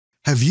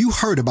Have you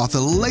heard about the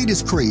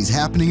latest craze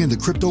happening in the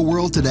crypto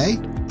world today?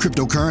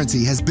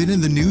 Cryptocurrency has been in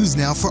the news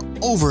now for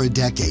over a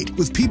decade,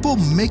 with people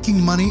making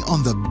money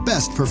on the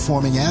best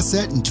performing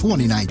asset in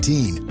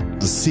 2019.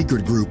 A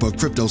secret group of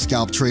crypto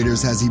scalp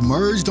traders has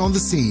emerged on the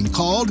scene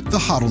called the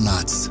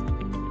Hodlnots.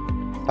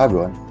 Hi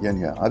everyone, Jan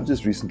here. I've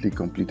just recently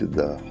completed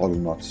the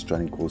Hodlnots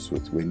training course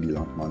with Wendy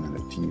Lankman and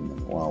her team,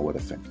 and wow, what a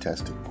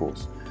fantastic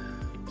course.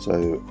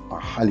 So I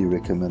highly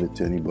recommend it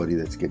to anybody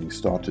that's getting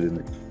started in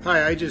it.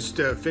 Hi, I just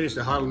finished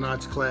the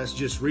Hodlnots class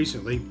just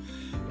recently,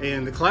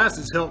 and the class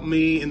has helped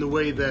me in the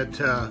way that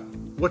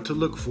what to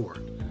look for,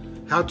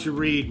 how to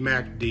read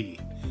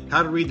MACD,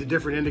 how to read the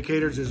different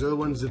indicators. There's other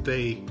ones that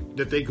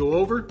they go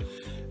over,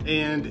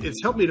 and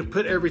it's helped me to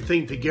put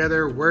everything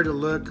together, where to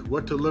look,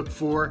 what to look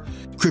for.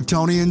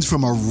 Kryptonians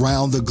from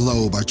around the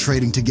globe are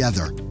trading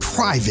together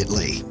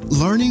privately,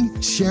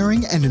 learning,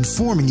 sharing, and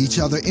informing each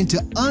other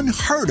into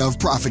unheard of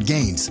profit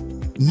gains,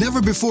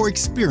 never before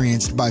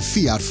experienced by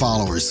fiat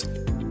followers.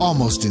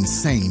 Almost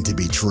insane to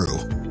be true.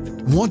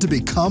 Want to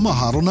become a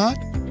Hodlnot?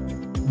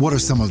 What are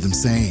some of them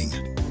saying?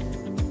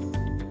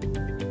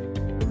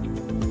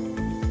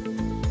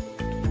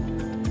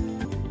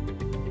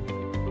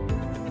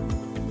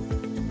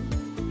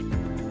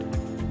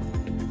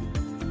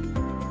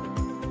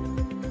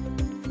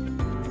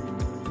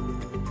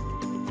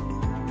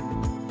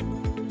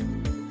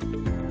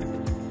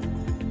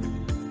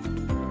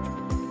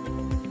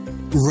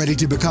 Ready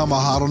to become a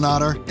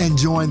Hodlnotter and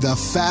join the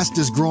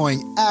fastest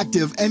growing,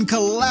 active, and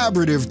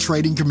collaborative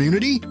trading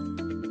community?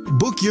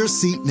 Book your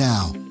seat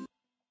now